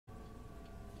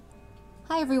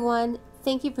Hi everyone,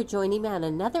 thank you for joining me on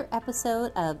another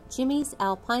episode of Jimmy's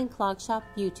Alpine Clock Shop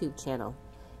YouTube channel.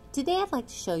 Today I'd like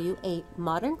to show you a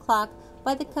modern clock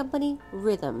by the company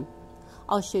Rhythm.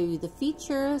 I'll show you the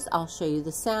features, I'll show you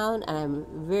the sound, and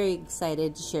I'm very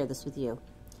excited to share this with you.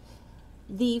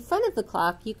 The front of the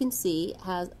clock, you can see,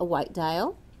 has a white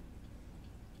dial,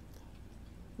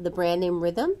 the brand name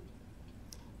Rhythm,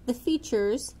 the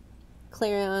features,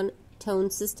 clarion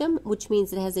tone system, which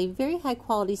means it has a very high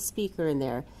quality speaker in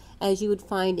there, as you would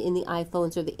find in the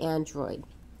iPhones or the Android.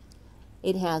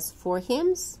 It has 4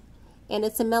 hymns, and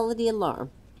it's a melody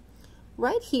alarm.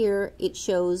 Right here it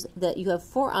shows that you have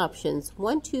 4 options: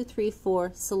 1, 2, 3,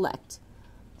 4, select.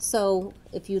 So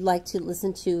if you'd like to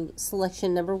listen to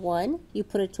selection number 1, you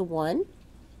put it to 1.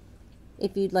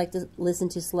 If you'd like to listen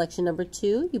to selection number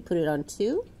 2, you put it on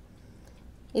 2.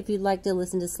 If you'd like to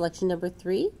listen to selection number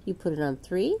 3, you put it on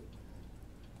 3.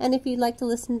 And if you'd like to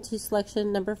listen to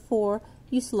selection number 4,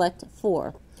 you select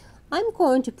 4. I'm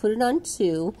going to put it on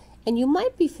 2, and you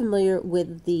might be familiar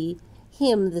with the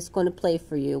hymn that's going to play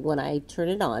for you when I turn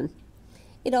it on.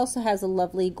 It also has a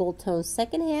lovely gold tone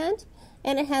second hand,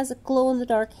 and it has a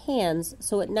glow-in-the-dark hands,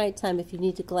 so at nighttime if you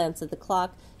need to glance at the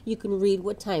clock, you can read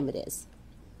what time it is.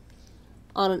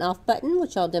 On and off button,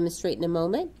 which I'll demonstrate in a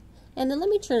moment. And then let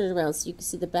me turn it around so you can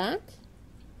see the back.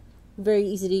 Very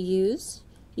easy to use.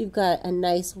 You've got a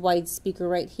nice wide speaker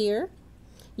right here.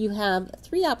 You have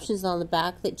 3 options on the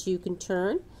back that you can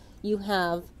turn. You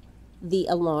have the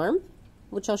alarm,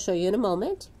 which I'll show you in a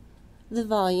moment, the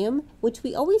volume, which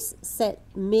we always set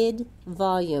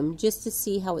mid-volume just to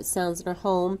see how it sounds in our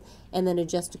home, and then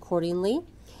adjust accordingly.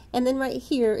 And then right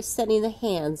here, setting the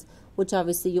hands, which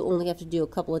obviously you only have to do a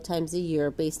couple of times a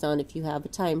year based on if you have a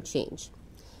time change.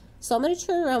 So I'm going to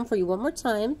turn it around for you one more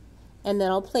time, and then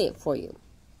I'll play it for you.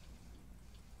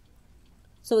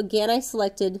 So again, I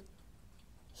selected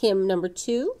hymn number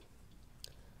 2,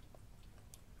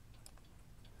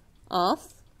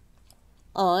 off,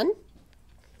 on,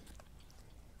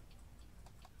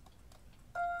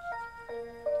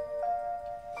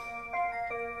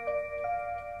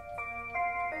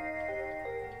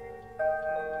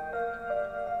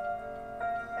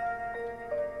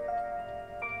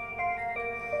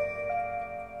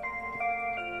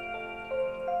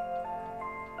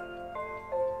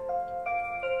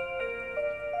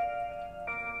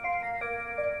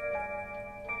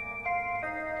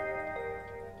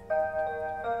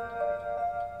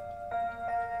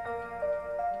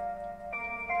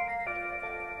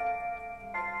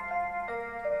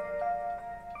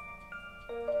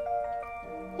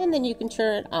 and then you can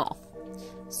turn it off.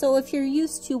 So if you're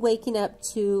used to waking up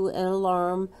to an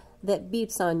alarm that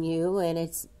beeps on you and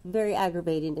it's very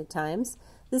aggravating at times,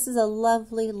 this is a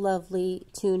lovely, lovely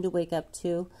tune to wake up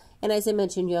to. And as I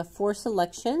mentioned, you have 4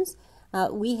 selections.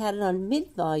 We had it on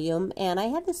mid-volume, and I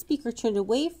had the speaker turned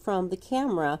away from the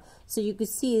camera so you could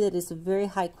see that it's a very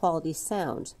high quality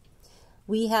sound.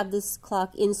 We have this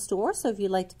clock in store, so if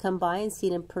you'd like to come by and see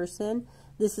it in person,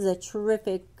 this is a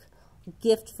terrific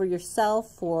gift for yourself,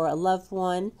 for a loved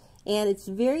one, and it's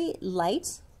very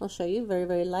light. I'll show you, very,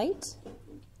 very light.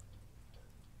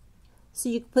 So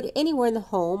you can put it anywhere in the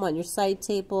home, on your side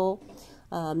table,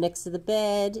 next to the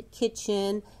bed,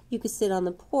 kitchen. You could sit on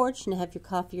the porch and have your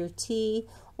coffee or tea,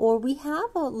 or we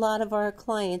have a lot of our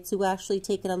clients who actually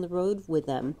take it on the road with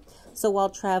them. So while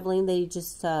traveling, they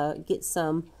just get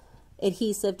some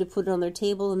adhesive to put it on their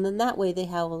table, and then that way they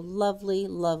have a lovely,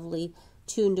 lovely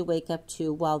tune to wake up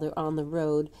to while they're on the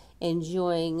road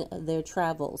enjoying their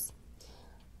travels.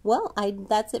 Well,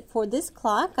 that's it for this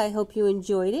clock. I hope you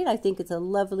enjoyed it. I think it's a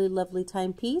lovely, lovely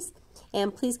timepiece.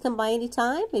 And please come by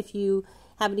anytime. If you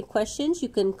have any questions, you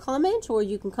can comment or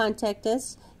you can contact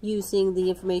us using the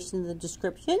information in the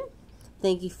description.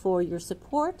 Thank you for your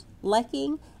support,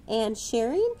 liking, and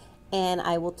sharing. And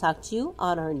I will talk to you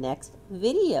on our next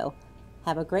video.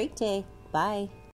 Have a great day. Bye.